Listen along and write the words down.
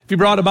If you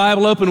brought a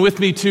Bible, open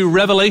with me to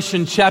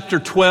Revelation chapter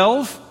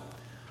 12.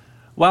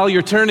 While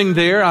you're turning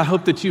there, I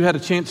hope that you had a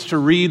chance to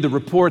read the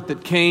report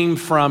that came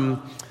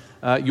from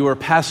your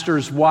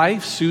pastor's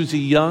wife, Susie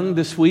Young,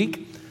 this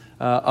week.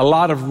 A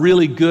lot of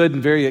really good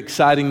and very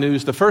exciting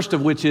news. The first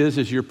of which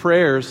is your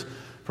prayers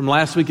from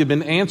last week have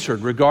been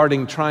answered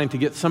regarding trying to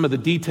get some of the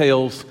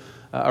details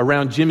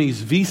around Jimmy's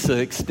visa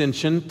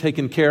extension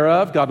taken care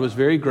of. God was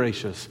very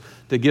gracious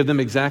to give them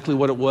exactly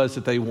what it was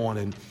that they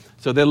wanted.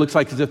 So that looks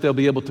like as if they'll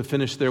be able to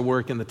finish their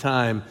work in the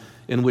time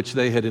in which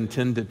they had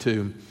intended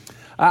to.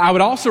 I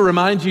would also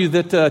remind you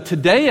that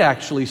today,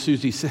 actually,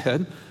 Susie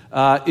said,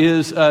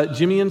 is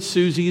Jimmy and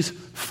Susie's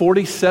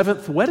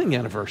 47th wedding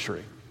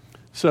anniversary.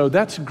 So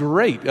that's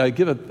great.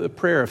 Give a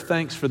prayer of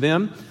thanks for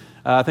them.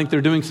 I think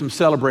they're doing some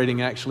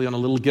celebrating, actually, on a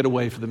little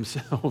getaway for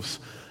themselves.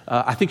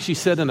 I think she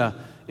said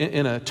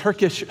in a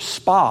Turkish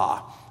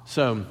spa.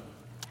 So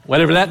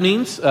whatever that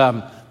means,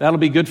 that'll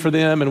be good for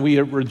them, and we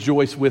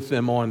rejoice with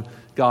them on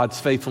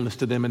God's faithfulness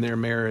to them in their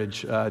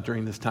marriage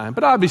during this time.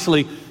 But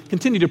obviously,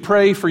 continue to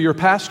pray for your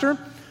pastor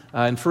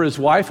and for his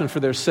wife and for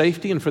their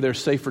safety and for their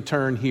safe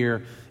return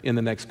here in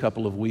the next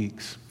couple of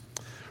weeks.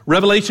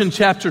 Revelation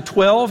chapter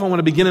 12, I want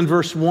to begin in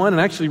verse 1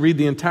 and actually read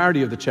the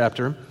entirety of the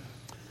chapter.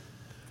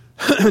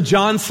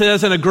 John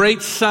says, "And a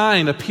great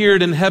sign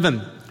appeared in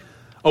heaven,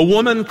 a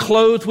woman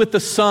clothed with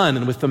the sun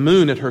and with the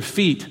moon at her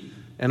feet,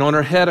 and on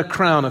her head a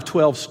crown of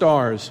 12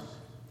 stars.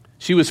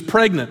 She was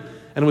pregnant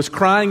and was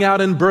crying out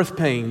in birth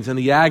pains and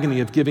the agony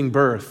of giving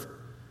birth.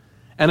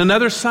 And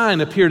another sign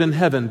appeared in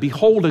heaven.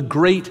 Behold, a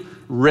great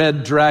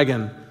red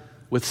dragon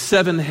with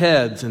 7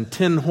 heads and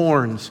 10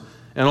 horns,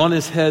 and on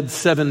his head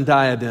 7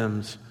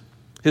 diadems.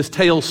 His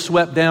tail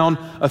swept down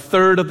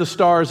 1/3 of the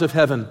stars of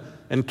heaven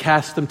and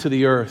cast them to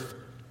the earth.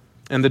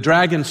 And the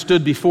dragon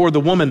stood before the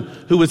woman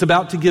who was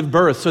about to give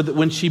birth, so that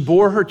when she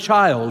bore her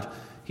child,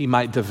 he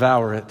might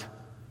devour it.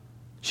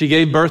 She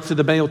gave birth to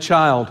the male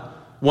child,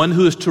 one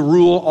who is to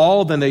rule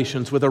all the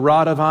nations with a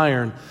rod of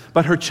iron.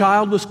 But her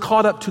child was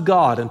caught up to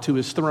God and to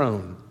his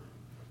throne.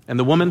 And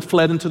the woman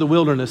fled into the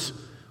wilderness,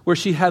 where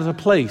she has a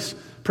place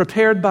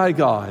prepared by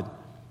God,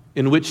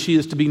 in which she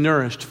is to be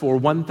nourished for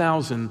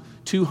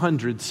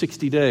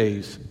 1,260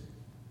 days.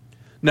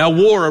 Now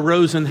war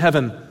arose in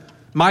heaven.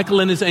 Michael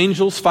and his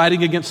angels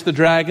fighting against the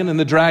dragon, and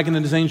the dragon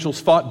and his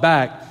angels fought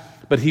back,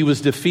 but he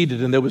was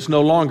defeated, and there was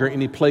no longer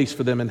any place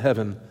for them in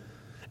heaven.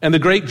 And the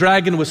great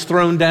dragon was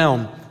thrown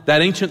down,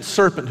 that ancient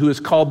serpent who is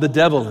called the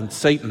devil and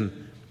Satan,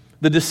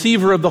 the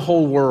deceiver of the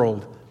whole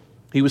world.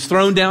 He was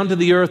thrown down to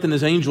the earth, and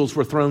his angels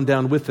were thrown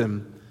down with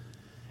him.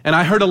 And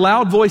I heard a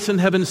loud voice in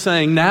heaven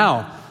saying,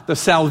 Now the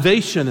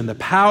salvation and the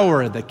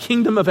power and the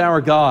kingdom of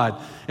our God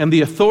and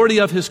the authority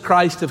of his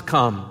Christ have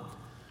come.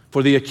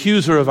 For the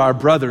accuser of our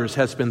brothers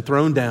has been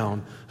thrown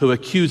down, who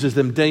accuses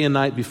them day and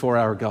night before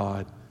our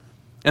God.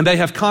 And they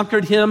have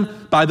conquered him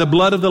by the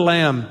blood of the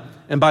Lamb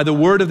and by the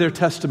word of their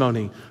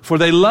testimony, for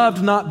they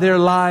loved not their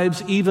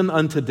lives even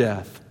unto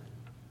death.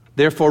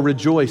 Therefore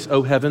rejoice,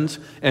 O heavens,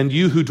 and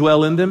you who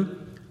dwell in them.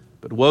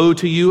 But woe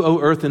to you,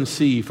 O earth and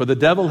sea, for the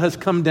devil has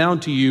come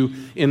down to you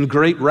in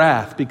great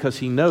wrath, because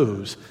he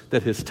knows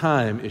that his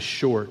time is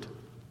short."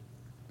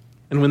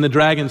 And when the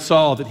dragon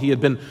saw that he had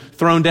been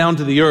thrown down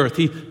to the earth,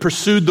 he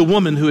pursued the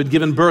woman who had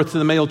given birth to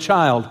the male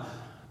child.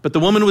 But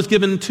the woman was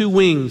given 2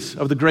 wings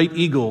of the great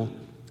eagle,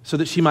 so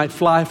that she might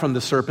fly from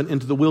the serpent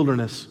into the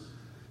wilderness,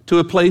 to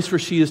a place where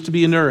she is to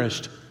be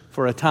nourished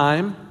for a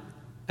time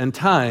and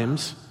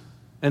times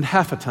and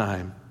half a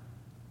time.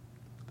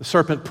 The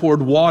serpent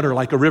poured water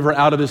like a river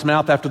out of his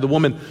mouth after the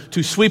woman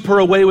to sweep her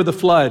away with a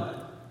flood.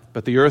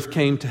 But the earth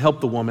came to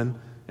help the woman,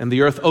 and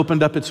the earth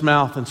opened up its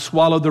mouth and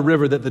swallowed the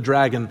river that the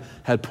dragon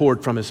had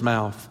poured from his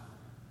mouth.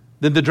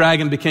 Then the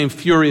dragon became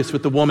furious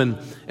with the woman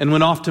and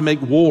went off to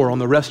make war on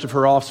the rest of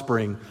her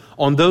offspring,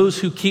 on those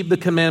who keep the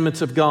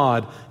commandments of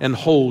God and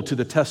hold to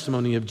the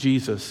testimony of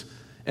Jesus.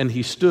 And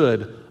he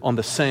stood on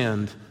the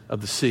sand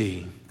of the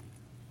sea.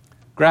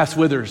 Grass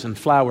withers and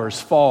flowers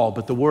fall,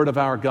 but the word of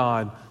our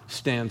God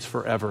stands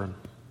forever.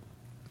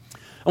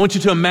 I want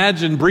you to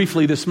imagine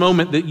briefly this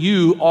moment that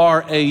you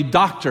are a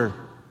doctor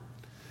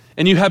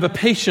and you have a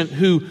patient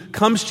who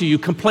comes to you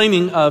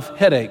complaining of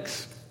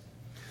headaches.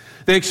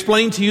 They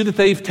explain to you that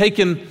they've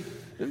taken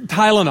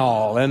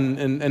Tylenol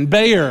and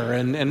Bayer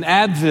and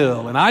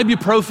Advil and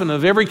ibuprofen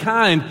of every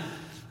kind,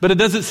 but it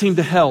doesn't seem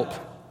to help.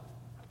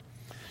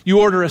 You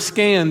order a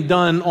scan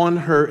done on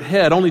her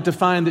head, only to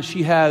find that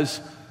she has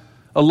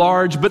a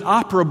large but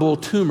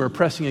operable tumor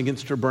pressing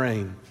against her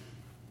brain.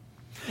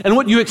 And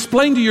what you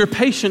explain to your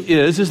patient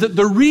is that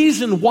the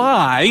reason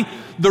why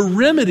the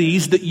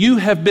remedies that you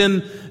have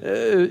been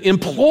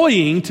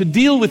employing to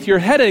deal with your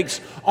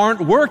headaches aren't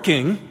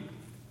working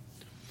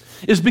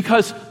is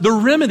because the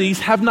remedies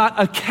have not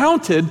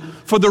accounted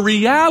for the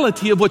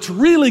reality of what's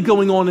really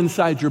going on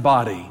inside your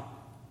body.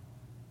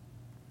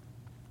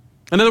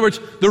 In other words,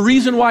 the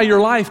reason why your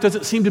life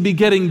doesn't seem to be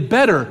getting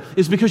better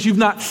is because you've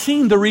not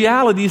seen the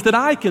realities that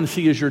I can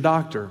see as your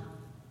doctor.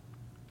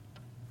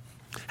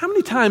 How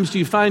many times do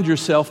you find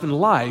yourself in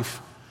life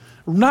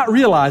not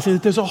realizing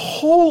that there's a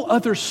whole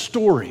other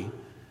story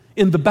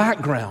in the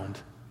background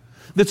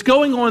that's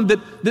going on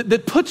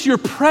that puts your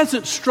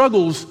present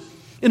struggles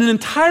in an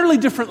entirely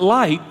different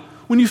light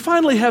when you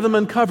finally have them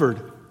uncovered.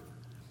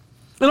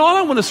 And all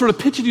I want to sort of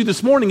pitch at you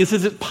this morning is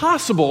it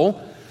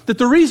possible that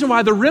the reason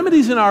why the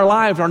remedies in our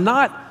lives are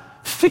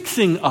not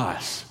fixing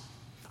us,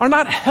 are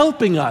not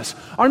helping us,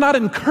 are not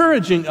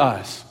encouraging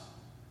us,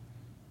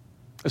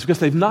 is because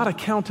they've not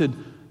accounted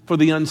for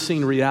the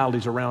unseen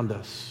realities around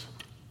us.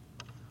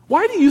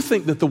 Why do you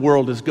think that the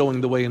world is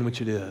going the way in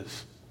which it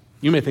is?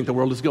 You may think the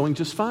world is going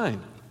just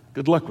fine.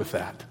 Good luck with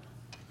that.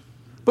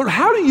 But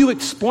how do you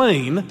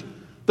explain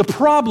the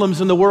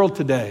problems in the world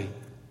today?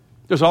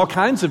 There's all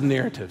kinds of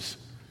narratives.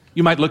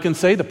 You might look and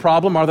say the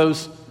problem are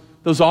those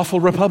awful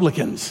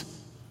Republicans,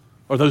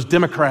 or those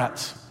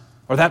Democrats,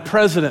 or that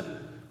president,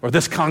 or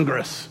this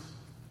Congress.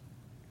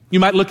 You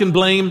might look and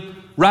blame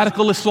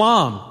radical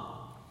Islam.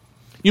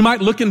 You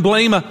might look and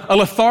blame a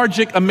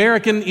lethargic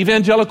American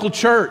evangelical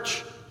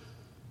church.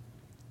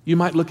 You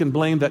might look and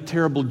blame that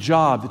terrible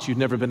job that you've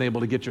never been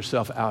able to get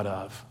yourself out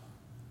of.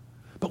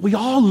 But we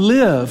all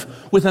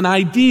live with an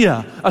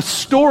idea, a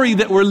story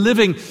that we're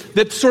living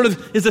that sort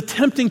of is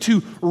attempting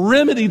to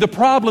remedy the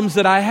problems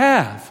that I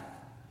have.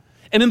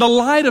 And in the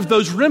light of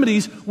those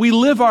remedies, we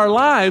live our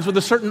lives with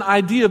a certain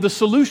idea of the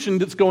solution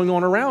that's going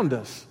on around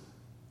us.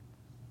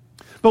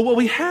 But what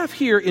we have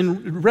here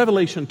in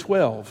Revelation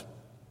 12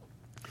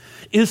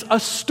 is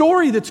a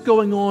story that's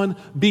going on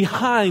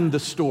behind the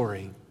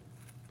story.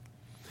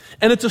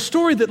 And it's a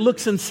story that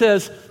looks and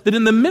says that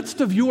in the midst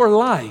of your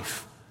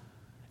life,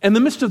 in the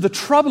midst of the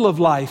trouble of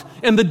life,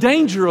 and the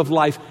danger of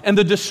life, and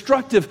the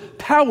destructive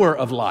power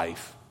of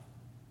life,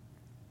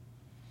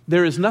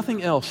 there is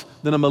nothing else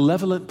than a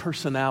malevolent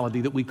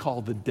personality that we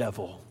call the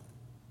devil.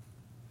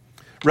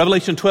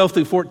 Revelation 12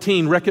 through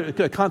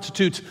 14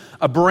 constitutes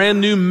a brand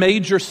new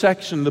major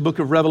section in the book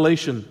of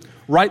Revelation,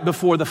 right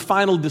before the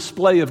final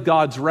display of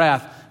God's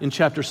wrath in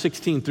chapter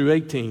 16 through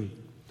 18.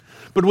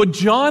 But what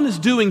John is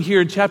doing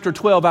here in chapter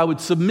 12, I would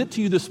submit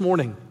to you this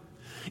morning,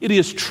 he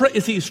is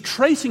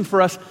tracing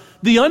for us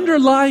the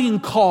underlying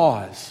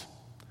cause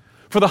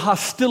for the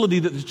hostility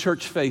that the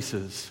church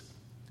faces.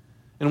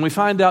 And we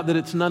find out that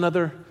it's none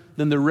other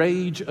than the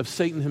rage of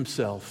Satan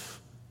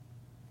himself.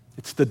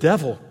 It's the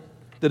devil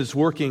that is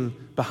working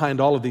behind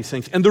all of these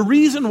things. And the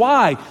reason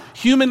why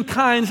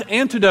humankind's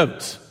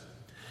antidotes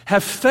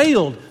have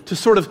failed to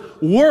sort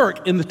of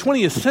work in the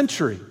 20th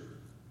century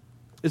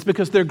is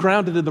because they're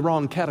grounded in the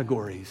wrong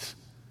categories.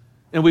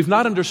 And we've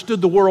not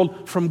understood the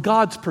world from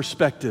God's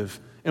perspective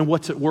and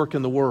what's at work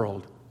in the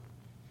world.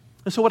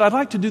 And so what I'd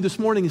like to do this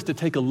morning is to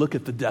take a look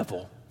at the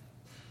devil.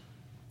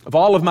 Of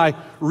all of my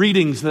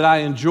readings that I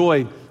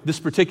enjoyed this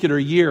particular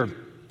year,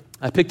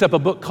 I picked up a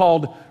book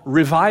called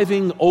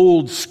Reviving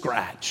Old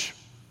Scratch.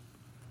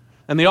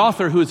 And the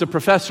author, who is a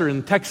professor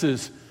in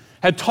Texas,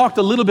 had talked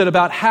a little bit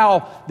about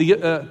how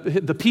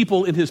the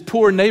people in his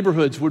poor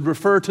neighborhoods would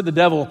refer to the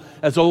devil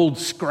as Old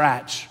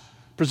Scratch.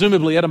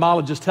 Presumably,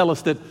 etymologists tell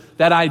us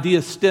that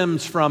idea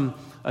stems from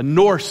a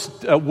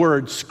Norse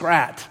word,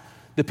 scrat,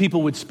 that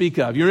people would speak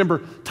of. You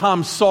remember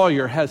Tom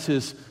Sawyer has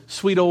his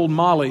sweet old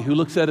Molly who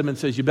looks at him and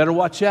says, "You better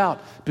watch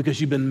out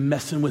because you've been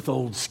messing with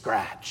Old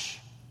Scratch."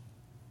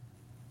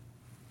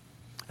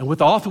 And what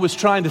the author was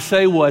trying to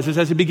say was,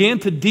 as he began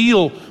to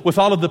deal with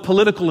all of the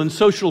political and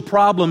social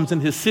problems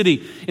in his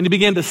city, and he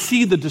began to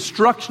see the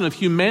destruction of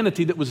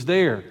humanity that was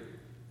there,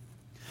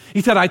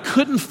 he said, "I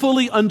couldn't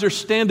fully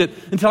understand it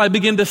until I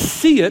began to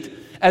see it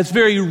as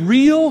very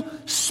real,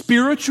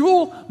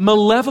 spiritual,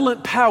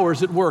 malevolent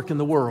powers at work in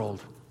the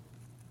world."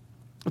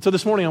 And so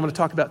this morning I want to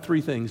talk about three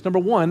things. Number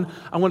one,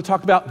 I want to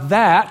talk about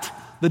that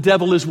the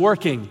devil is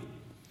working.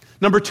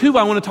 Number two,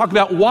 I want to talk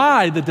about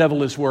why the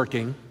devil is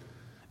working.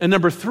 And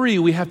number three,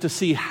 we have to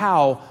see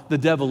how the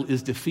devil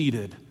is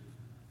defeated.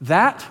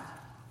 That,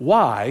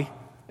 why,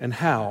 and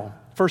how.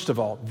 First of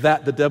all,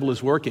 that the devil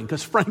is working.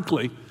 Because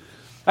frankly,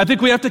 I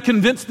think we have to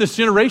convince this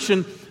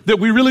generation that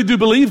we really do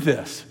believe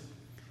this.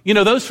 You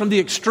know, those from the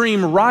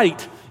extreme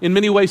right in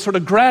many ways sort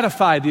of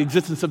gratify the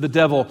existence of the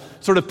devil,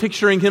 sort of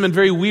picturing him in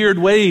very weird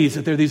ways,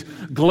 that there are these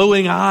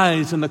glowing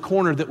eyes in the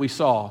corner that we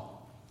saw.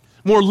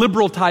 More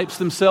liberal types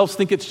themselves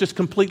think it's just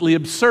completely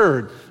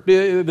absurd,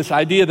 this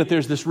idea that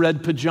there's this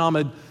red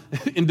pajamaed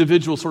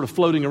individual sort of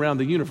floating around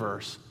the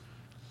universe.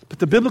 But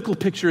the biblical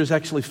picture is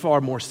actually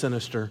far more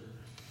sinister.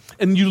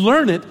 And you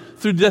learn it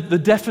through the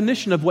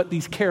definition of what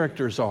these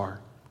characters are.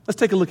 Let's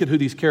take a look at who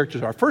these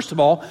characters are. First of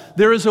all,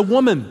 there is a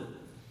woman.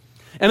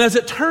 And as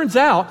it turns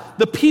out,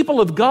 the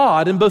people of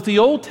God in both the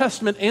Old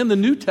Testament and the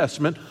New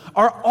Testament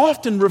are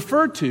often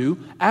referred to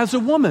as a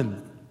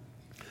woman.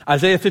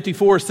 Isaiah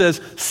 54 says,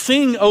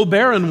 "Sing, O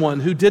barren one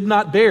who did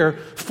not bear,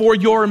 for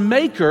your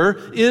Maker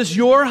is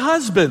your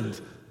husband,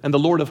 and the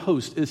Lord of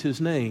hosts is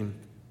his name."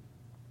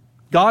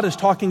 God is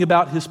talking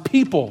about his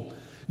people.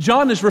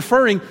 John is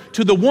referring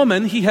to the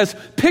woman he has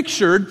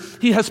pictured,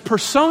 he has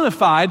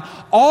personified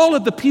all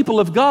of the people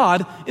of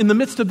God in the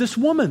midst of this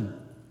woman.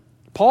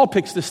 Paul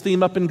picks this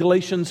theme up in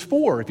Galatians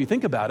 4, if you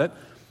think about it,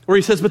 where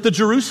he says, "But the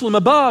Jerusalem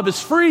above is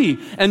free,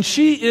 and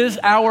she is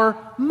our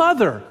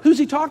mother." Who's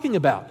he talking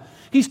about?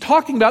 He's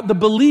talking about the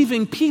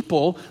believing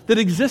people that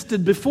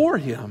existed before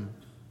him.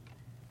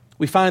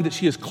 We find that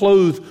she is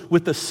clothed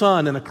with the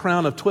sun and a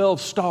crown of 12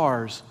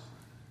 stars,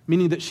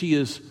 meaning that she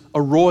is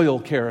a royal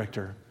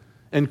character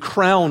and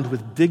crowned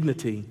with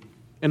dignity.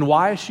 And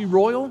why is she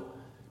royal?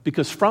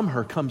 Because from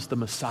her comes the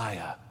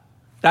Messiah.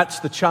 That's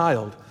the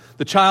child.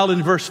 The child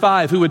in verse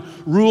 5 who would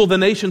rule the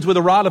nations with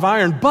a rod of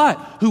iron, but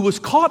who was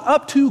caught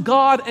up to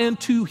God and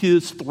to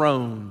his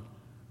throne.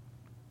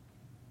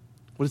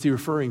 What is he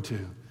referring to?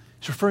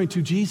 He's referring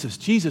to Jesus.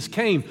 Jesus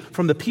came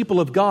from the people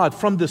of God,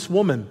 from this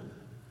woman.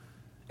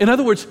 In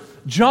other words,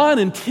 John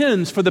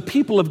intends for the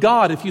people of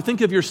God, if you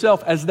think of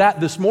yourself as that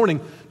this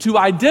morning, to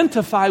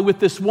identify with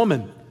this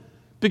woman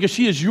because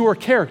she is your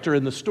character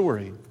in the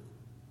story.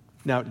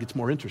 Now it gets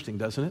more interesting,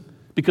 doesn't it?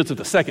 Because of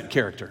the second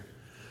character.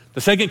 The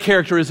second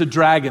character is a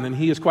dragon, and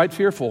he is quite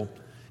fearful.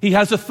 He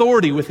has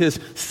authority with his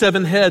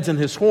 7 heads and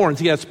his horns.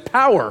 He has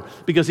power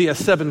because he has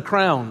 7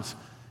 crowns.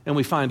 And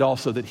we find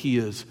also that he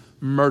is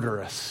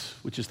murderous,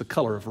 which is the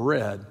color of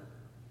red.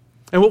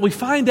 And what we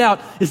find out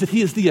is that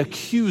he is the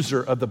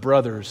accuser of the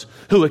brothers,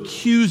 who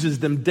accuses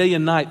them day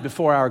and night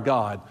before our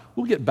God.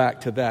 We'll get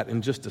back to that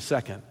in just a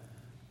second.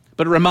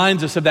 But it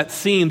reminds us of that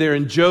scene there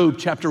in Job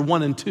chapter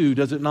 1 and 2,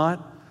 does it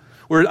not?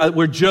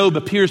 Where Job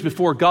appears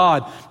before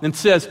God and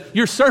says,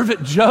 your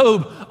servant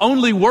Job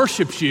only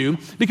worships you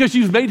because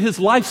you've made his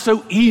life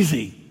so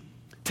easy.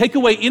 Take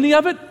away any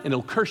of it and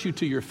it'll curse you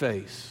to your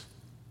face.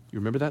 You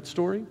remember that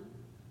story?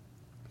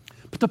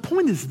 But the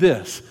point is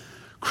this.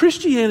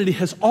 Christianity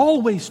has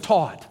always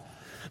taught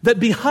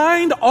that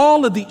behind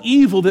all of the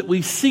evil that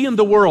we see in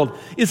the world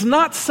is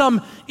not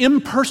some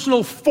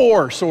impersonal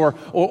force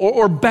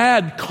or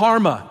bad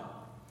karma,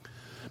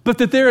 but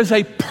that there is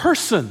a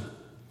person,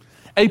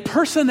 a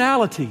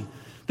personality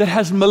that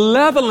has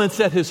malevolence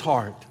at his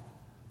heart,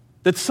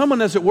 that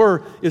someone, as it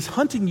were, is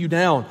hunting you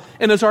down.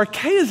 And as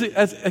archaic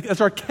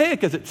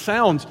as it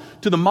sounds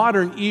to the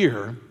modern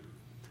ear,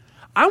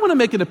 I want to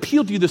make an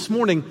appeal to you this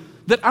morning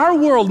that our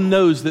world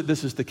knows that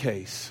this is the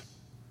case.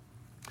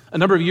 A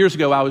number of years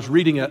ago, I was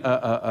reading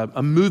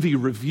a movie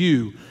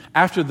review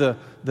after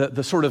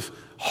the sort of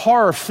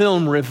horror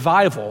film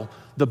revival,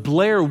 the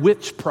Blair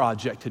Witch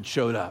Project had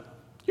showed up.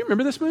 You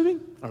remember this movie? I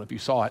don't know if you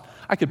saw it.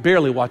 I could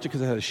barely watch it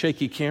because it had a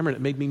shaky camera and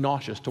it made me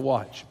nauseous to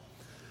watch.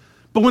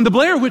 But when the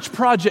Blair Witch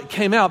Project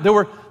came out,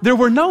 there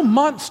were no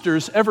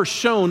monsters ever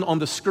shown on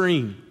the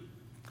screen.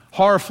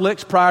 Horror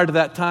flicks prior to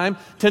that time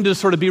tended to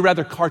sort of be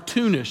rather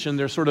cartoonish in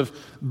their sort of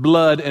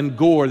blood and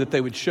gore that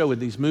they would show in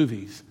these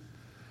movies.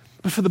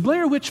 But for the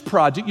Blair Witch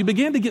Project, you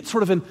began to get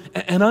sort of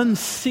an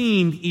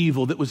unseen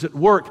evil that was at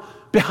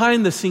work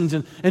behind the scenes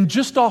and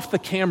just off the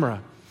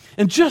camera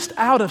and just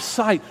out of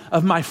sight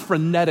of my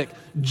frenetic,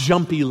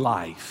 jumpy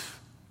life.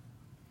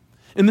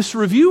 And this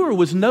reviewer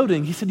was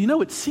noting, he said,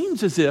 it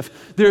seems as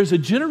if there's a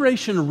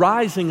generation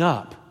rising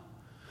up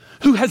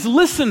who has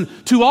listened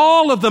to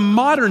all of the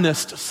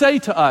modernists say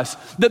to us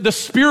that the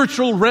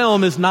spiritual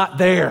realm is not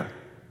there.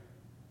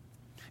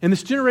 And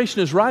this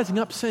generation is rising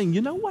up saying,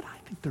 you know what? I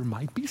think there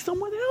might be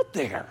someone out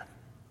there.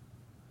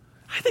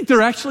 I think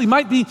there actually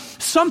might be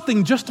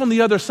something just on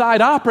the other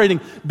side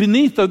operating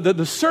beneath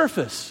the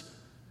surface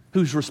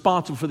who's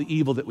responsible for the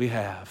evil that we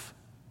have.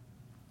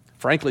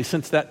 Frankly,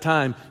 since that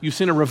time, you've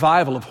seen a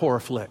revival of horror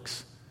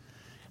flicks.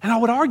 And I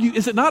would argue,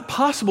 is it not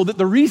possible that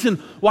the reason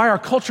why our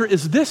culture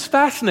is this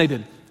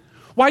fascinated,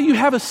 why you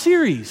have a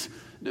series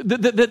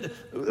that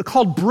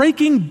called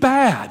Breaking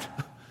Bad,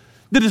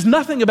 that is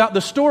nothing about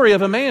the story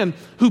of a man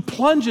who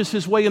plunges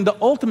his way into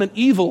ultimate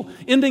evil,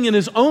 ending in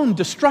his own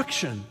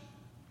destruction,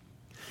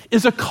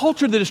 is a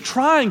culture that is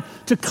trying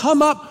to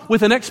come up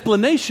with an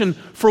explanation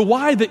for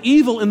why the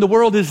evil in the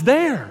world is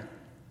there.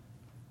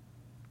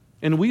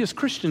 And we as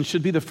Christians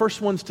should be the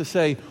first ones to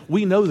say,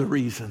 we know the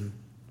reason.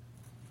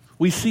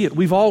 We see it.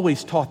 We've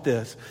always taught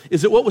this.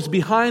 Is it what was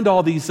behind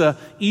all these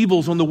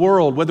evils in the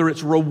world, whether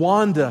it's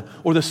Rwanda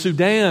or the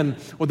Sudan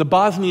or the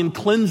Bosnian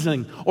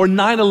cleansing or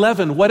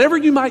 9/11, whatever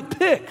you might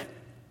pick,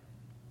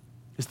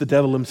 is the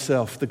devil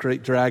himself, the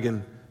great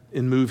dragon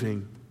in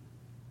moving.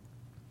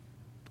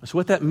 So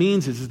what that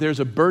means is there's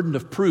a burden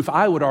of proof,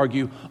 I would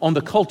argue, on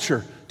the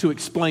culture to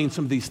explain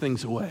some of these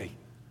things away.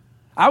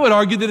 I would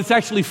argue that it's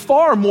actually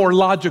far more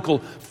logical,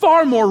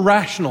 far more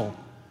rational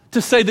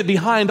to say that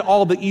behind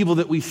all the evil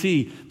that we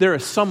see, there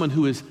is someone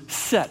who is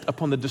set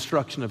upon the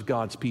destruction of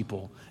God's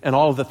people and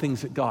all of the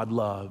things that God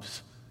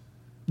loves.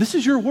 This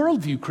is your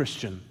worldview,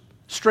 Christian,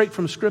 straight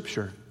from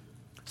Scripture.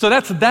 So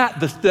that's that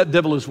the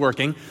devil is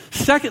working.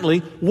 Secondly,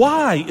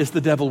 why is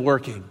the devil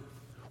working?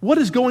 What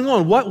is going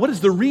on? What is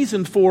the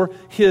reason for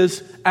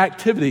his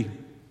activity?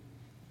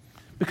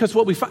 Because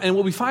what we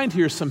find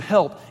here is some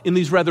help in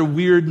these rather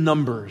weird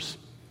numbers.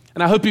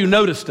 And I hope you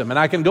noticed them. And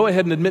I can go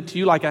ahead and admit to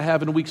you, like I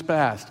have in weeks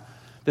past,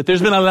 that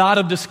there's been a lot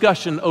of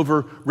discussion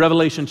over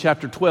Revelation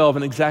chapter 12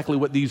 and exactly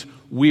what these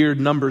weird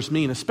numbers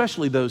mean,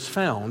 especially those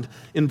found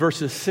in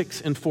verses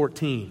 6 and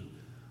 14.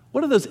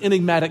 What are those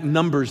enigmatic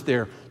numbers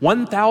there?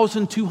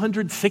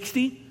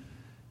 1,260?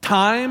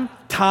 Time,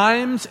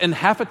 times, and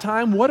half a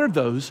time, what are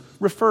those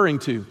referring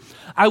to?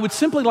 I would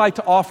simply like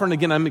to offer, and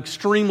again, I'm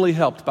extremely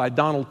helped by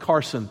Donald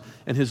Carson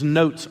and his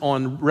notes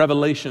on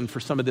Revelation for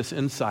some of this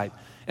insight.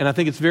 And I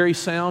think it's very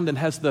sound and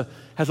has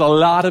a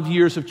lot of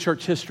years of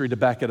church history to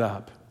back it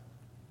up.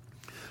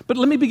 But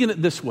let me begin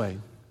it this way.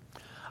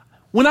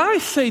 When I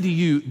say to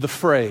you the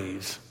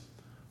phrase,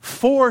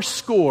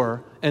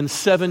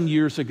 77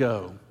 years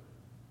ago,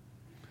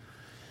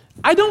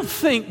 I don't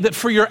think that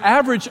for your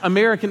average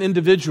American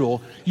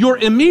individual, your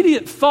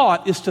immediate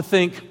thought is to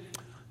think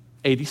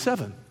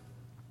 87.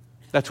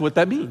 That's what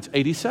that means,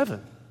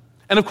 87.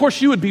 And of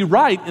course, you would be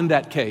right in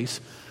that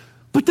case,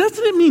 but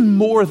doesn't it mean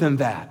more than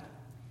that?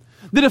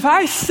 That if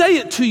I say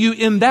it to you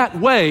in that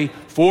way,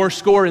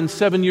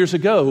 77 years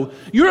ago,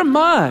 your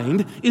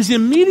mind is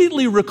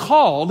immediately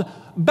recalled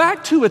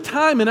back to a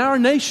time in our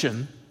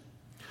nation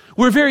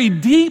where very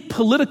deep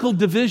political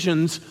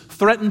divisions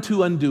threatened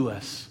to undo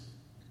us.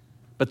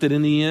 But that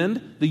in the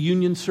end, the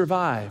Union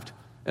survived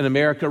and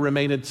America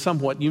remained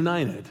somewhat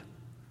united.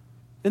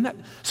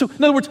 So,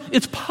 in other words,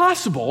 it's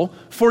possible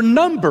for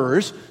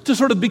numbers to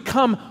sort of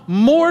become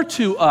more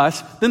to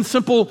us than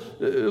simple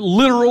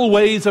literal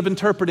ways of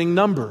interpreting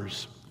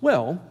numbers.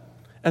 Well,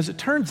 as it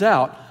turns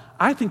out,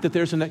 I think that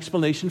there's an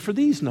explanation for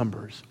these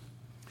numbers.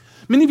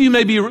 Many of you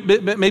may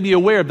be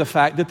aware of the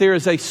fact that there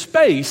is a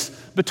space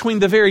between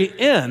the very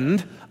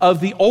end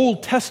of the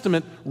Old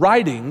Testament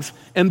writings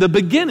and the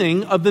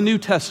beginning of the New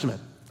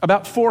Testament,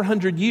 about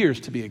 400 years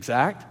to be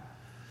exact.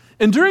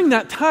 And during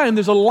that time,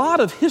 there's a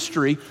lot of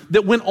history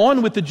that went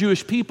on with the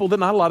Jewish people that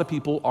not a lot of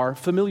people are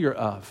familiar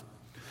of.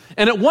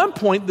 And at one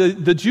point,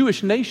 the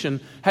Jewish nation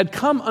had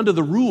come under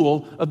the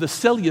rule of the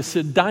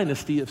Seleucid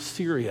dynasty of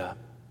Syria.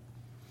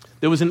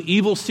 There was an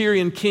evil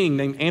Syrian king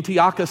named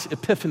Antiochus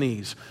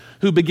Epiphanes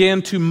who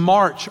began to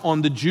march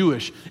on the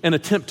Jewish and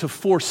attempt to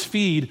force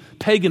feed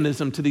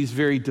paganism to these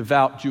very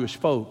devout Jewish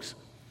folks.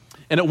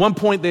 And at one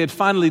point, they had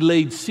finally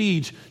laid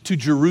siege to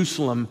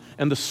Jerusalem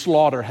and the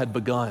slaughter had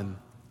begun.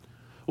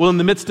 Well, in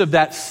the midst of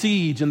that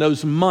siege and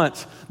those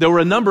months, there were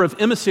a number of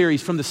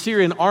emissaries from the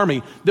Syrian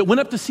army that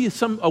went up to see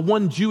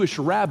one Jewish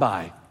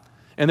rabbi.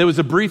 And there was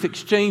a brief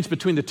exchange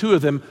between the two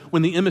of them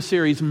when the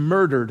emissaries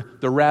murdered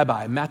the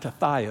rabbi.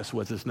 Mattathias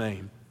was his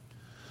name.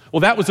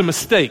 Well, that was a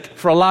mistake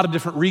for a lot of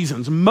different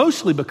reasons,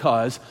 mostly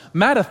because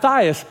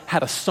Mattathias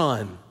had a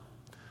son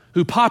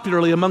who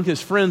popularly among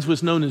his friends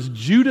was known as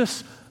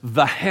Judas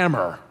the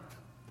Hammer.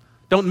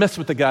 Don't mess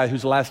with the guy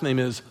whose last name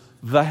is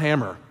the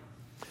Hammer.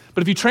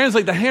 But if you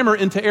translate the hammer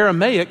into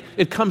Aramaic,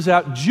 it comes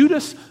out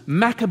Judas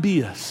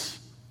Maccabeus.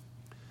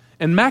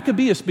 And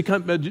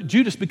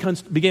Judas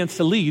begins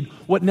to lead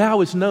what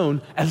now is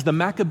known as the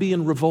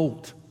Maccabean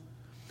Revolt.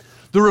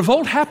 The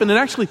revolt happened, and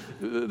actually,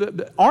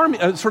 the army,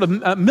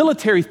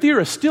 military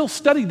theorists still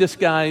study this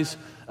guy's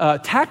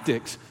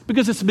tactics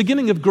because it's the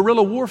beginning of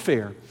guerrilla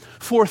warfare.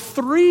 For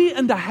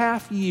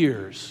 3.5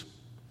 years,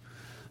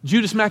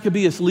 Judas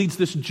Maccabeus leads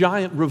this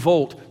giant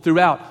revolt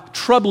throughout,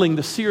 troubling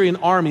the Syrian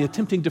army,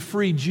 attempting to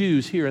free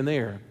Jews here and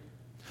there.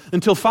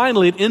 Until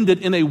finally it ended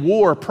in a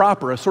war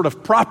proper, a sort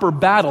of proper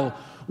battle,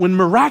 when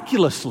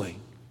miraculously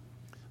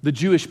the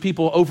Jewish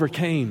people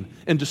overcame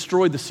and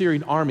destroyed the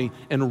Syrian army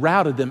and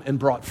routed them and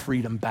brought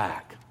freedom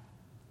back.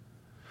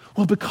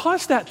 Well,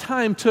 because that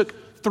time took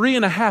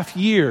 3.5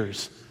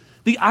 years,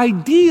 the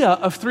idea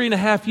of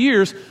 3.5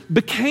 years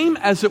became,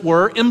 as it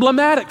were,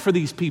 emblematic for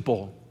these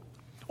people.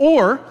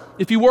 Or,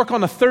 if you work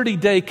on a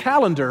 30-day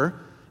calendar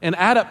and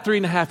add up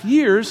 3.5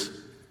 years,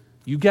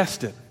 you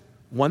guessed it,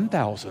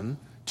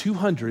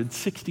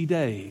 1,260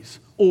 days.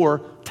 Or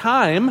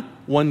time,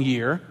 1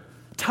 year,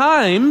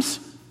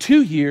 times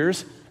 2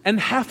 years and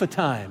half a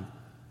time,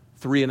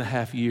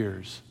 3.5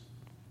 years.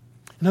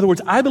 In other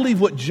words, I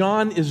believe what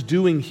John is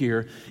doing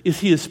here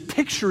is he is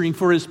picturing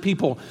for his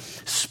people,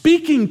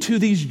 speaking to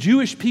these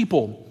Jewish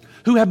people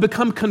who have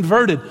become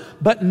converted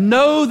but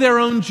know their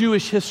own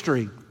Jewish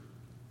history.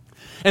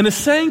 And is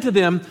saying to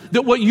them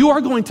that what you are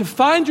going to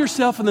find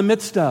yourself in the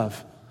midst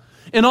of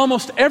in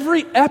almost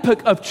every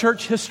epoch of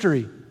church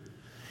history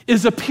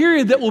is a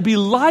period that will be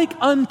like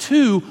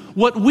unto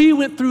what we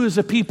went through as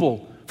a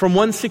people from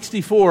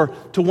 164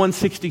 to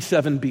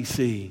 167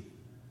 BC.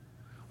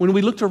 When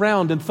we looked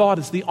around and thought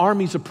as the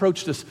armies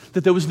approached us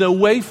that there was no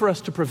way for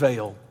us to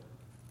prevail.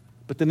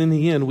 But then in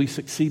the end we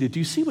succeeded. Do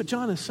you see what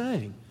John is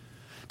saying?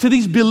 To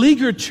these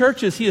beleaguered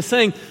churches, he is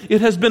saying,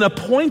 it has been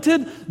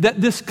appointed that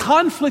this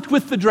conflict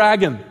with the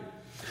dragon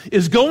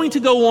is going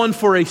to go on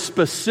for a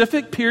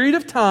specific period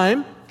of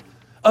time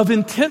of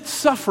intense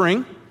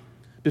suffering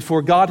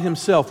before God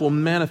himself will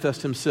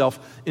manifest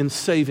himself in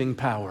saving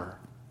power.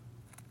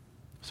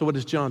 So what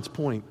is John's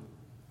point?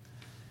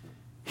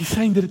 He's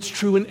saying that it's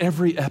true in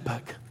every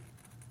epoch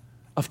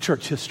of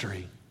church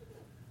history.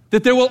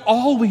 That there will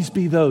always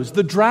be those.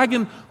 The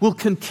dragon will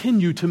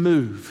continue to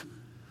move.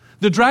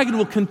 The dragon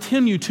will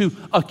continue to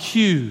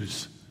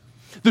accuse.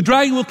 The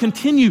dragon will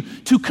continue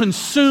to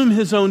consume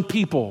his own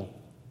people.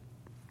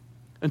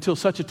 until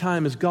such a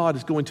time as God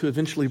is going to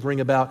eventually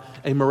bring about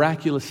a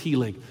miraculous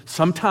healing.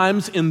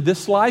 Sometimes in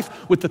this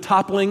life with the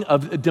toppling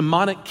of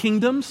demonic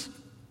kingdoms,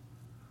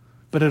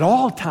 but at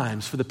all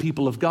times for the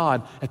people of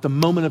God at the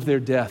moment of their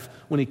death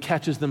when he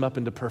catches them up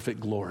into perfect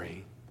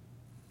glory.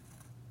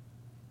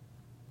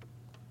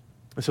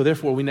 And so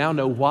therefore we now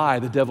know why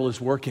the devil is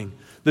working.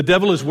 The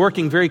devil is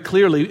working very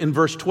clearly in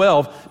verse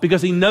 12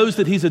 because he knows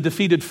that he's a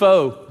defeated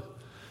foe.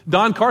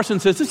 Don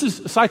Carson says this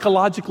is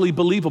psychologically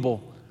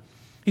believable.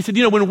 He said,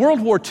 when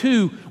World War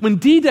II, when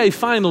D-Day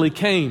finally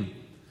came,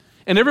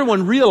 and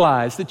everyone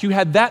realized that you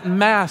had that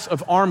mass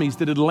of armies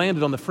that had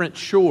landed on the French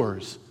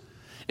shores,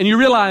 and you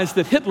realized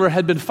that Hitler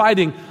had been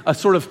fighting a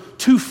sort of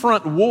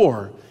two-front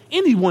war,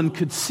 anyone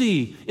could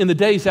see in the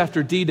days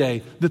after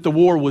D-Day that the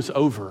war was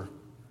over.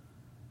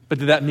 But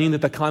did that mean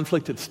that the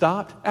conflict had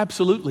stopped?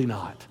 Absolutely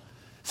not.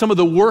 Some of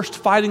the worst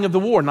fighting of the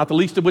war, not the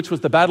least of which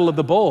was the Battle of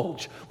the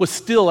Bulge, was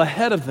still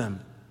ahead of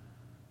them.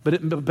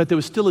 But there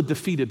was still a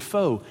defeated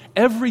foe.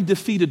 Every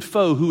defeated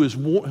foe who is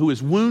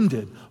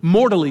wounded,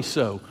 mortally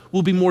so,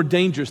 will be more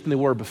dangerous than they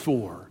were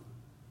before.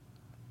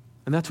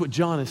 And that's what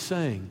John is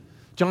saying.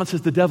 John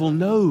says the devil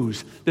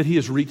knows that he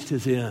has reached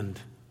his end.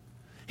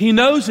 He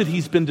knows that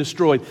he's been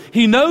destroyed.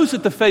 He knows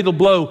that the fatal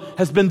blow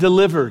has been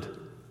delivered.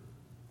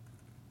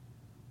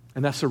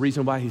 And that's the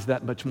reason why he's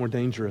that much more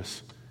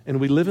dangerous. And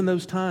we live in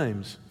those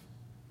times.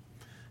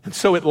 And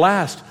so at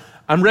last,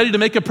 I'm ready to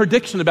make a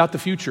prediction about the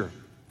future.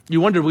 You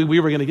wondered we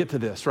were going to get to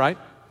this, right?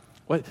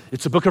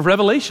 It's a book of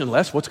Revelation,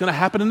 Les. What's going to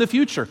happen in the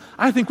future?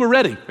 I think we're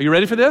ready. Are you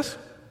ready for this?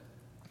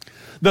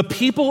 The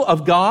people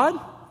of God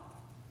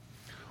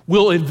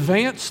will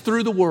advance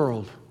through the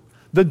world.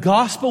 The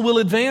gospel will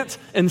advance,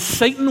 and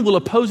Satan will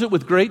oppose it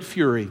with great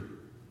fury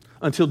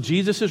until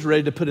Jesus is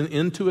ready to put an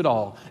end to it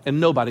all, and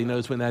nobody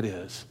knows when that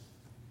is.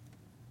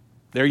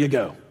 There you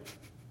go.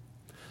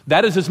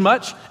 That is as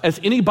much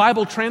as any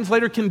Bible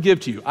translator can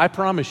give to you, I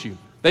promise you.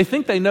 They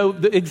think they know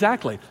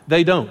exactly.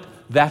 They don't.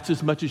 That's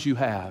as much as you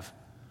have.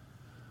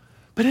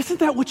 But isn't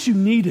that what you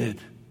needed?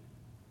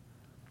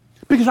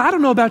 Because I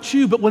don't know about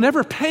you, but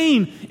whenever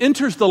pain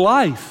enters the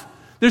life,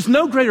 there's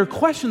no greater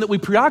question that we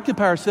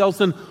preoccupy ourselves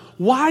than,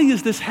 why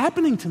is this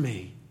happening to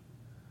me?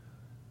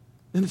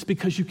 And it's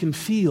because you can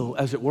feel,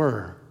 as it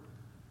were,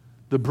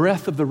 the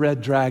breath of the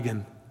red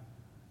dragon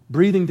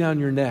breathing down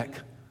your neck,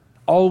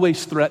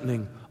 always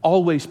threatening,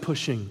 always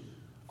pushing,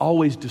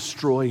 always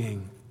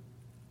destroying,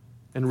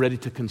 and ready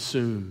to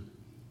consume.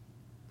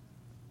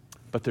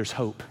 But there's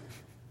hope.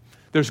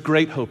 There's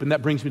great hope. And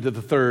that brings me to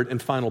the third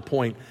and final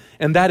point,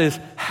 and that is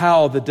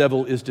how the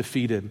devil is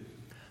defeated.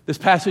 This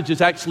passage is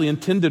actually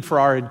intended for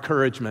our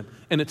encouragement,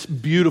 and it's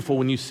beautiful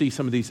when you see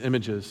some of these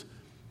images.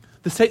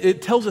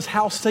 It tells us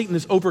how Satan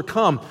is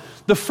overcome.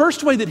 The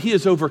first way that he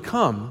is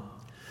overcome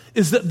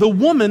is that the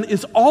woman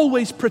is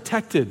always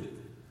protected.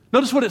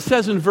 Notice what it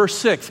says in verse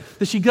 6,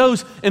 that she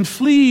goes and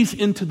flees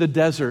into the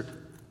desert.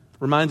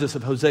 Reminds us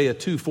of Hosea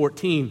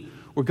 2:14,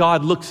 where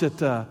God looks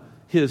at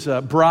his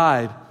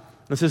bride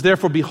and says,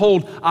 therefore,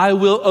 behold, I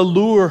will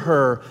allure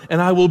her,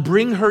 and I will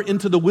bring her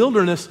into the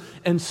wilderness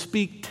and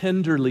speak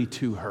tenderly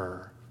to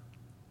her.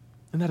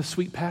 Isn't that a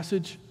sweet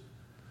passage?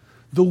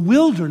 The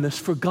wilderness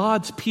for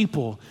God's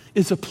people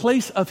is a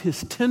place of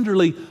his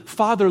tenderly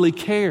fatherly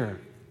care.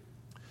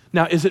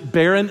 Now, is it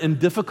barren and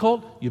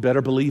difficult? You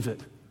better believe it.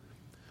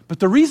 But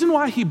the reason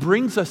why he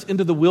brings us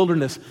into the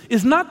wilderness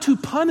is not to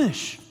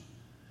punish.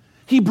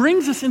 He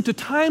brings us into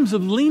times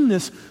of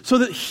leanness so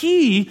that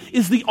he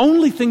is the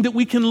only thing that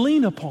we can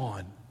lean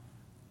upon.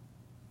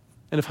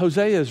 And if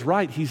Hosea is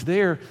right, he's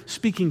there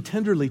speaking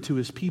tenderly to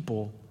his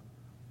people.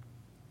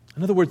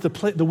 In other words,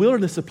 the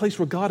wilderness is a place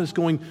where God is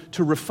going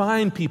to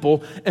refine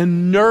people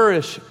and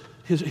nourish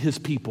his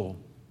people.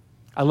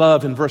 I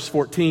love in verse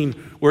 14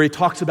 where he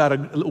talks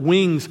about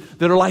wings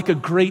that are like a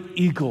great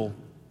eagle.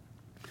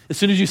 As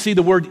soon as you see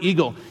the word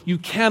eagle, you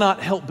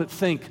cannot help but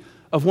think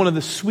of one of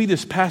the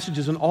sweetest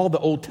passages in all the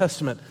Old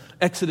Testament,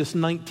 Exodus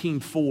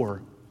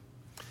 19:4.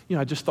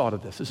 I just thought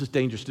of this. This is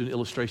dangerous to do an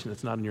illustration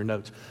that's not in your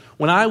notes.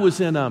 When I was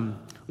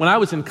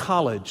in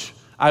college,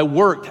 I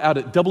worked out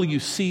at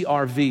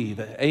WCRV,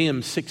 the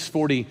AM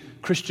 640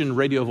 Christian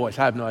radio voice.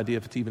 I have no idea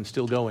if it's even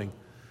still going.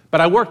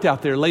 But I worked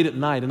out there late at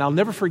night, and I'll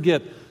never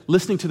forget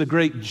listening to the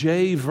great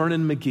J.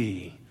 Vernon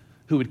McGee,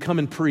 who would come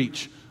and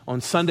preach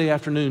on Sunday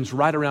afternoons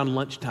right around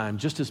lunchtime,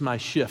 just as my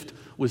shift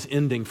was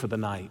ending for the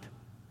night.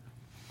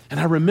 And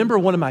I remember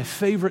one of my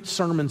favorite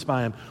sermons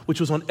by him, which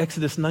was on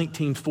Exodus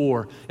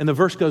 19:4, and the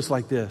verse goes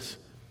like this: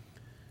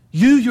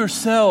 "You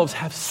yourselves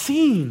have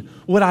seen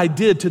what I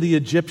did to the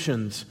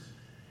Egyptians,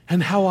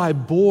 and how I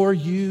bore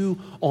you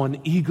on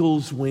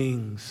eagle's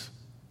wings."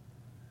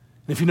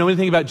 And if you know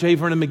anything about J.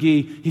 Vernon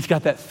McGee, he's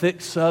got that thick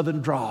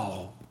southern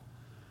drawl,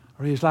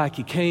 where he's like,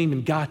 "He came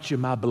and got you,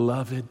 my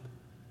beloved.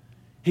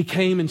 He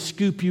came and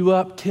scooped you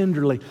up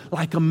tenderly,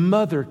 like a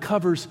mother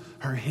covers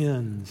her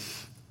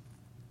hens."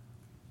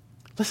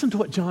 Listen to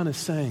what John is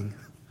saying.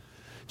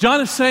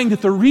 John is saying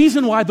that the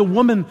reason why the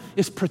woman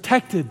is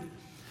protected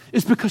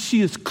is because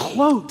she is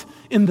cloaked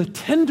in the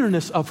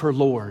tenderness of her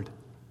Lord.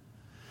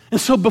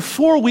 And so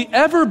before we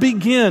ever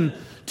begin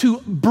to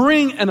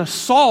bring an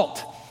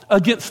assault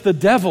against the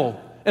devil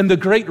and the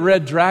great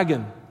red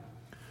dragon,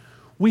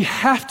 we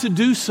have to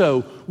do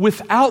so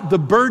without the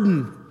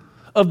burden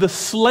of the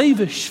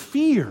slavish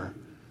fear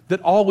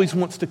that always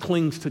wants to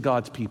cling to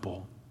God's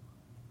people.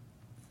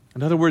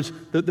 In other words,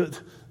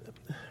 the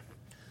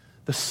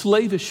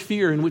slavish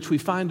fear in which we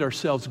find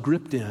ourselves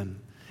gripped in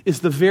is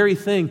the very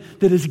thing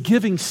that is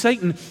giving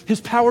Satan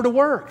his power to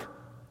work.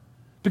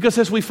 Because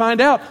as we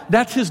find out,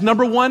 that's his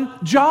number one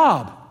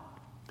job.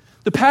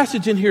 The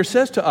passage in here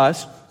says to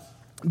us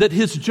that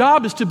his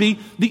job is to be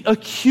the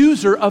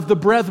accuser of the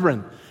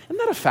brethren. Isn't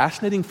that a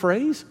fascinating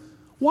phrase?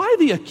 Why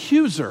the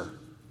accuser?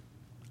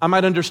 I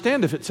might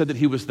understand if it said that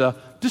he was the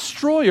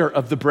destroyer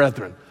of the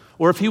brethren,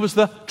 or if he was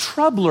the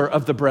troubler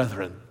of the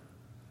brethren.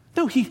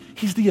 No,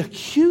 he's the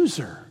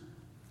accuser.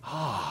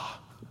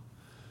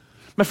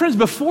 My friends,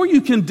 before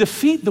you can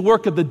defeat the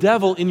work of the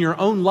devil in your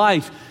own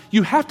life,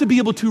 you have to be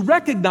able to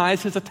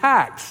recognize his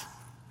attacks.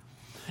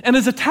 And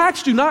his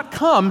attacks do not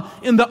come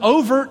in the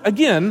overt,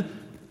 again,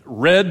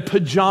 red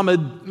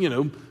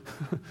pajamaed,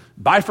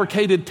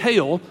 bifurcated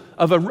tail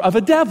of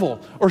a devil,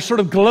 or sort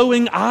of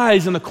glowing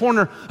eyes in the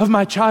corner of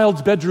my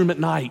child's bedroom at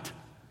night.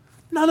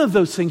 None of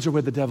those things are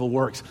where the devil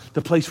works.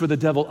 The place where the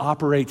devil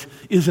operates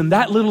is in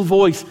that little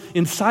voice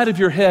inside of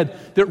your head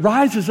that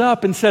rises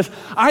up and says,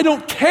 I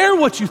don't care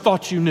what you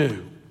thought you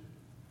knew.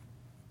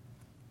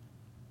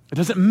 It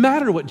doesn't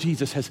matter what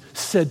Jesus has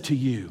said to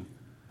you.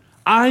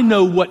 I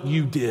know what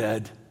you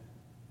did.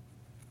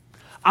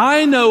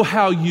 I know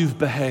how you've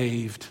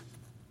behaved.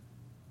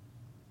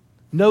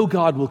 No,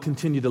 God will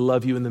continue to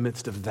love you in the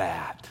midst of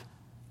that.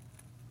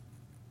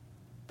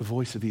 The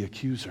voice of the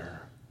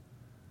accuser.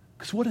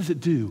 Because what does it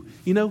do?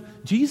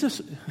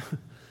 Jesus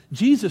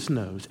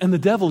knows, and the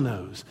devil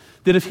knows,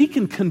 that if he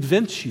can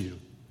convince you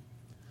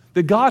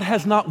that God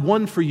has not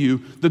won for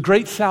you the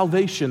great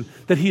salvation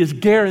that he has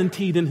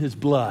guaranteed in his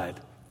blood,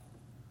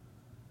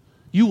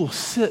 you will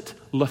sit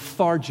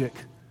lethargic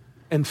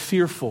and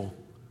fearful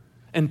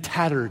and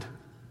tattered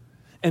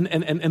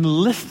and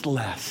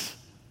listless,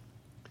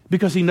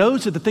 because he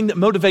knows that the thing that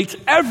motivates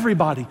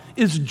everybody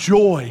is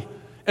joy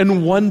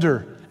and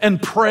wonder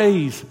and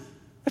praise.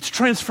 That's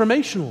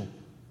transformational.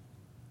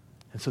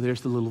 And so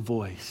there's the little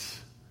voice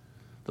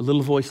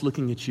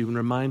looking at you and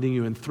reminding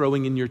you and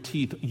throwing in your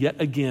teeth yet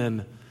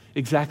again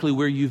exactly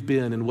where you've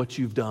been and what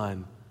you've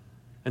done,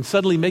 and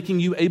suddenly making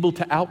you able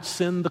to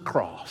out-sin the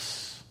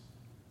cross.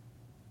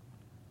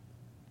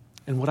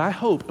 And what I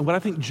hope, and what I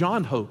think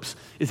John hopes,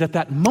 is at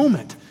that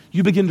moment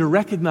you begin to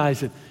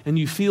recognize it and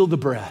you feel the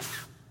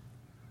breath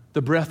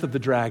of the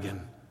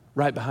dragon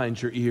right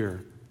behind your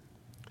ear.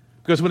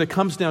 Because when it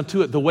comes down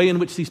to it, the way in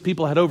which these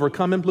people had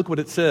overcome him, look what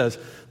it says.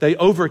 They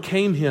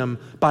overcame him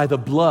by the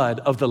blood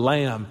of the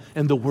Lamb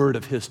and the word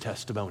of his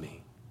testimony.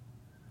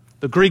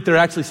 The Greek there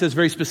actually says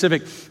very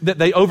specific that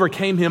they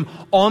overcame him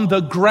on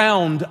the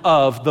ground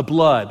of the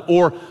blood,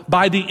 or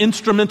by the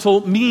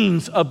instrumental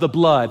means of the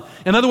blood.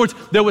 In other words,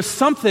 there was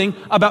something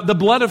about the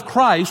blood of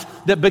Christ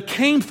that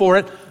became for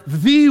it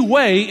the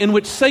way in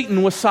which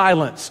Satan was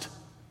silenced.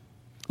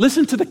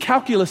 Listen to the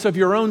calculus of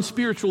your own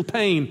spiritual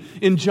pain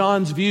in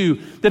John's view,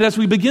 that as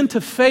we begin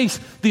to face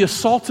the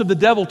assaults of the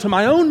devil, to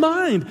my own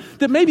mind,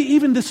 that maybe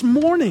even this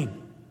morning,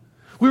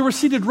 we were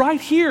seated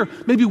right here,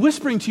 maybe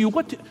whispering to you,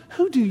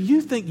 who do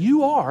you think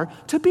you are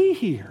to be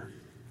here?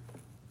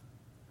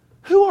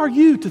 Who are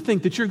you to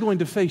think that you're going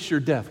to face your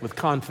death with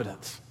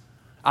confidence?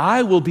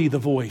 I will be the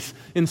voice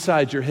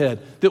inside your head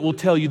that will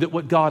tell you that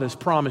what God has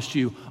promised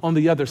you on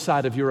the other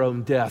side of your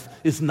own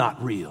death is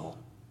not real.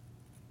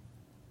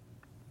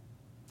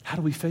 How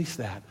do we face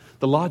that?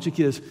 The logic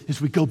is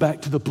we go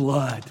back to the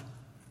blood.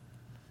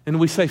 And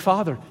we say,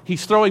 Father,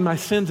 he's throwing my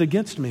sins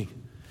against me.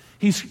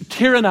 He's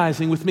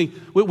tyrannizing with me,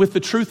 with the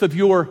truth of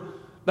your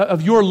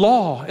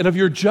law and of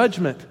your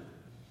judgment.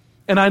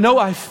 And I know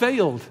I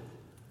failed.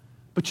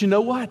 But you know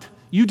what?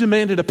 You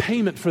demanded a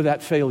payment for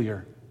that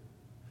failure.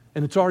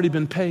 And it's already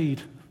been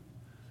paid.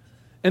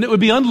 And it would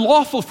be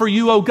unlawful for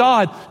you, oh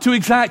God, to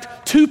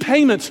exact two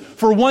payments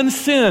for one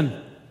sin.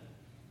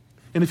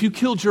 And if you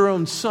killed your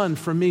own son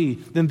for me,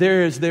 then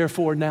there is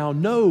therefore now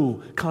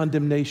no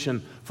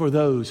condemnation for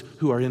those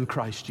who are in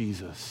Christ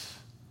Jesus.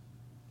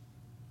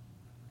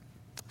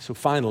 So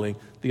finally,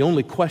 the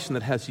only question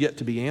that has yet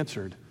to be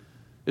answered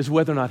is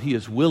whether or not he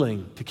is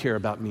willing to care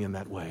about me in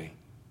that way.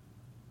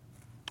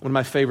 One of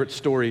my favorite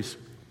stories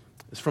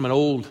is from an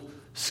old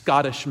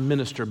Scottish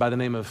minister by the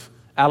name of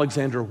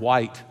Alexander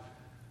White,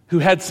 who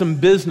had some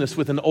business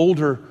with an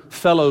older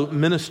fellow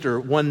minister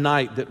one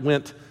night that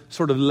went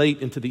sort of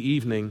late into the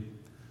evening.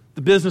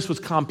 The business was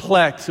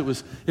complex, it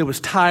was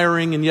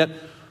tiring, and yet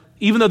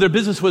even though their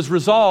business was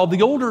resolved,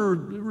 the older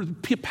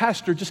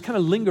pastor just kind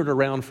of lingered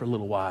around for a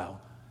little while,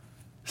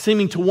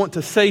 seeming to want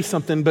to say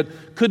something, but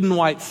couldn't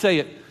quite say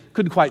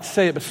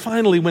it. But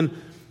finally,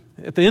 when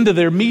at the end of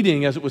their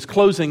meeting, as it was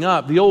closing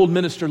up, the old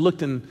minister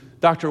looked in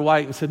Dr.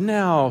 White and said,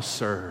 "Now,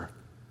 sir,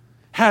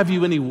 have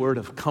you any word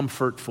of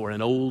comfort for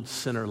an old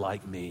sinner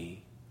like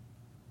me?"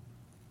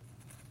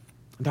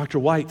 Dr.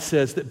 White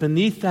says that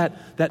beneath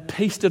that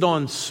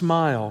pasted-on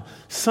smile,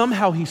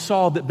 somehow he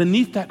saw that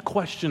beneath that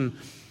question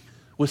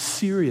was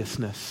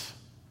seriousness.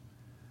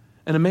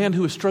 And a man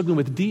who was struggling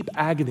with deep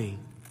agony,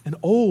 an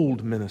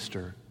old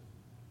minister.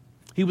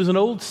 He was an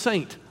old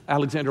saint,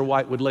 Alexander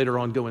White would later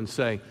on go and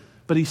say,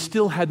 but he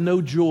still had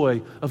no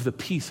joy of the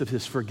peace of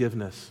his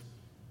forgiveness.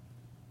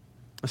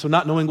 And so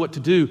not knowing what to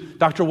do,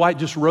 Dr. White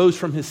just rose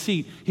from his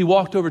seat. He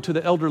walked over to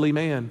the elderly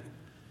man,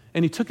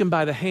 and he took him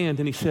by the hand,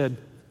 and he said,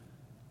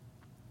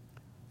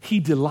 "He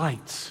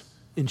delights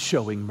in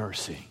showing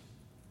mercy."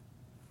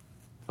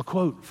 A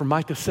quote from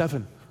Micah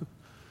 7,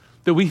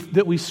 that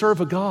we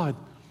serve a God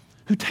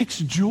who takes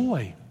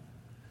joy,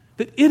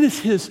 that it is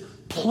his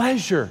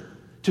pleasure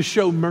to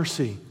show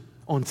mercy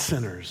on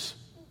sinners.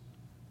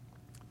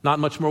 Not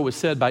much more was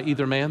said by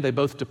either man. They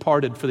both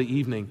departed for the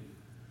evening.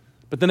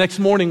 But the next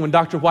morning when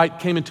Dr. White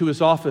came into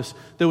his office,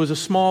 there was a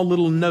small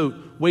little note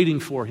waiting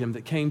for him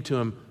that came to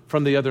him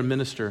from the other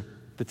minister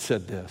that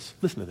said this.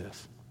 Listen to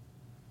this.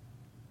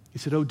 He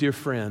said, "Oh, dear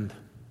friend,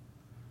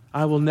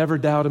 I will never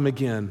doubt him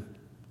again.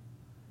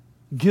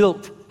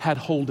 Guilt had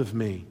hold of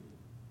me.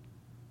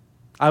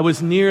 I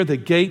was near the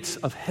gates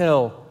of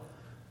hell,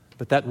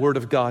 but that word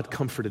of God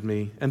comforted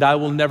me, and I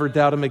will never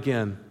doubt him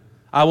again.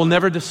 I will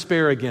never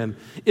despair again.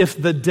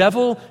 If the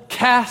devil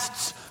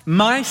casts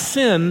my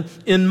sin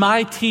in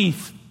my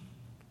teeth,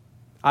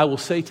 I will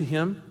say to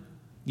him,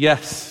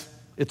 yes,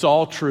 it's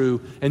all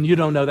true, and you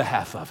don't know the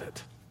half of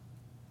it.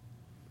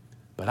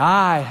 But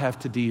I have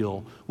to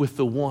deal with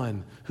the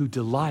one who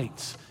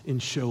delights in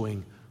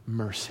showing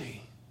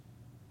mercy."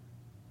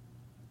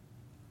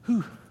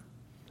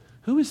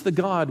 Who is the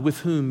God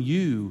with whom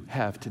you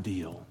have to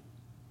deal?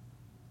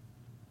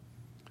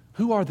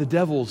 Who are the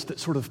devils that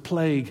sort of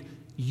plague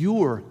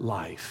your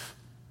life?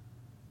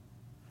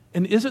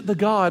 And is it the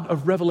God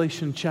of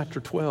Revelation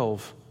chapter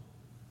 12?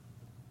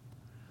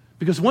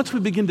 Because once we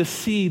begin to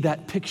see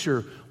that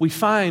picture, we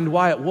find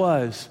why it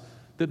was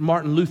that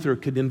Martin Luther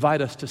could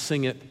invite us to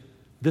sing it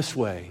this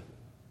way.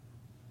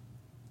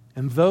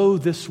 "And though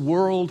this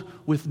world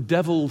with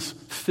devils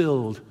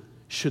filled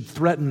should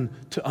threaten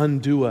to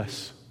undo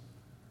us,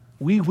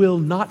 we will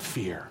not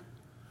fear,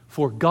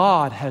 for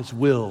God has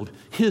willed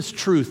his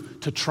truth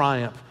to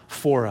triumph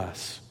for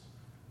us.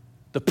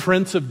 The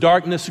prince of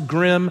darkness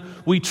grim,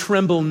 we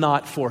tremble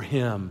not for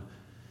him.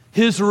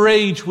 His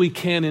rage we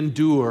can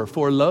endure,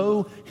 for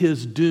lo,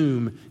 his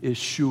doom is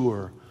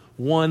sure.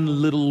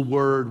 One little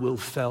word will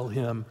fell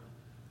him.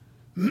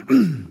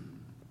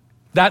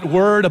 That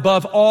word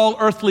above all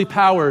earthly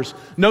powers,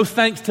 no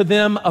thanks to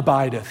them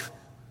abideth.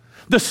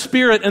 The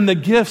Spirit and the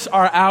gifts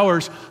are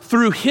ours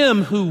through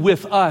him who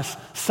with us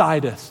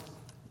sideth.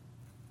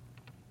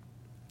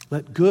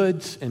 Let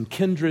goods and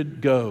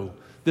kindred go,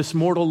 this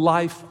mortal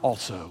life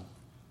also.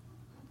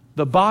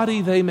 The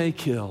body they may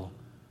kill,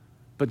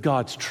 but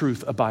God's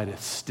truth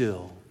abideth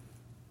still.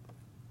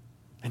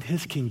 And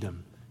his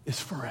kingdom is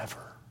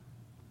forever."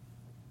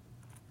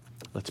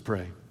 Let's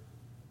pray.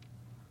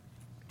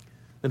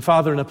 And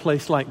Father, in a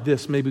place like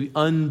this, may we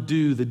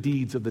undo the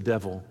deeds of the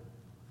devil.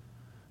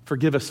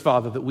 Forgive us,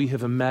 Father, that we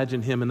have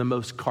imagined him in the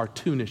most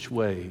cartoonish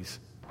ways,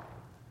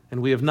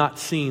 and we have not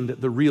seen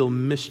that the real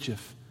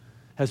mischief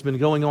has been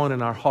going on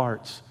in our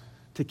hearts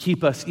to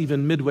keep us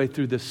even midway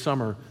through this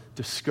summer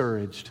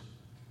discouraged.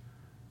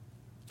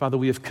 Father,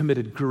 we have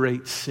committed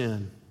great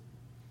sin.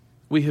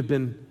 We have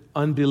been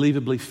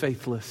unbelievably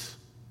faithless.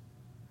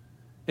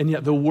 And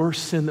yet the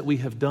worst sin that we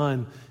have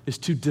done is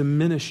to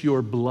diminish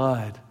your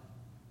blood.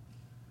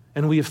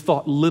 And we have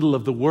thought little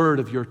of the word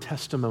of your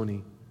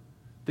testimony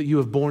that you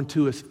have borne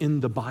to us in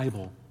the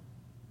Bible.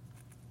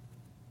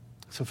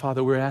 So,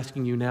 Father, we're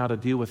asking you now to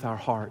deal with our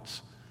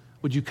hearts.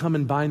 Would you come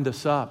and bind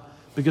us up?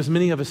 Because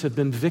many of us have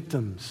been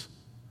victims.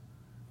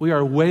 We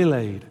are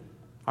waylaid,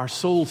 our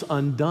souls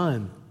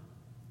undone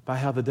by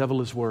how the devil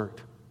has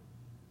worked.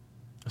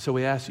 So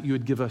we ask that you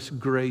would give us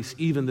grace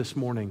even this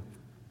morning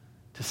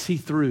to see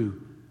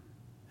through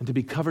and to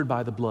be covered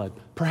by the blood.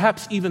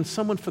 Perhaps even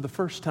someone for the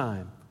first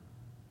time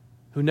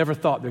who never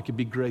thought there could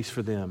be grace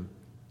for them.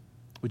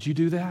 Would you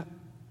do that?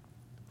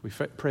 We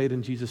pray it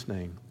in Jesus'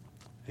 name.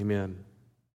 Amen.